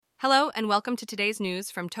Hello and welcome to today's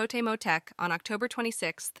news from TotemoTech on October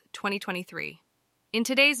 26th, 2023. In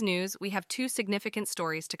today's news, we have two significant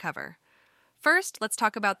stories to cover. First, let's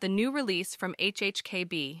talk about the new release from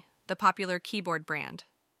HHKB, the popular keyboard brand.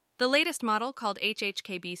 The latest model, called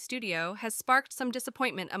HHKB Studio, has sparked some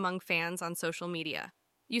disappointment among fans on social media.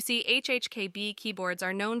 You see, HHKB keyboards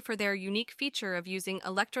are known for their unique feature of using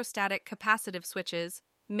electrostatic capacitive switches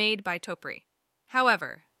made by TotemoTech.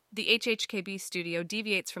 However, the HHKB Studio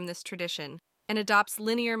deviates from this tradition and adopts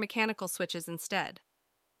linear mechanical switches instead.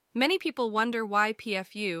 Many people wonder why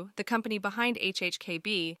PFU, the company behind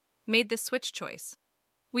HHKB, made this switch choice.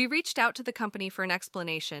 We reached out to the company for an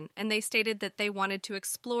explanation, and they stated that they wanted to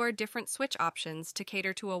explore different switch options to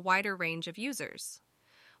cater to a wider range of users.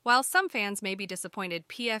 While some fans may be disappointed,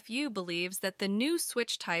 PFU believes that the new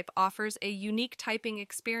switch type offers a unique typing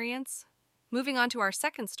experience. Moving on to our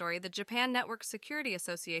second story, the Japan Network Security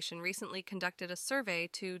Association recently conducted a survey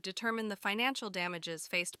to determine the financial damages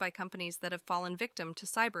faced by companies that have fallen victim to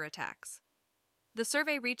cyber attacks. The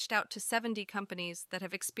survey reached out to 70 companies that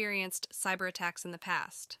have experienced cyber attacks in the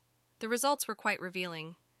past. The results were quite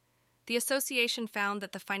revealing. The association found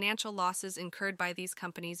that the financial losses incurred by these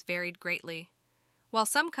companies varied greatly. While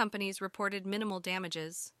some companies reported minimal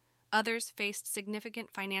damages, others faced significant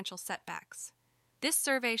financial setbacks. This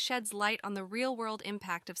survey sheds light on the real-world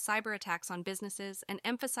impact of cyber attacks on businesses and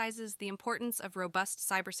emphasizes the importance of robust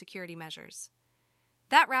cybersecurity measures.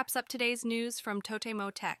 That wraps up today's news from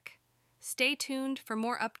TotemoTech. Stay tuned for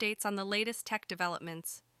more updates on the latest tech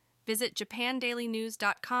developments. Visit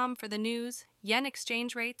japandailynews.com for the news, yen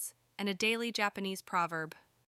exchange rates, and a daily Japanese proverb.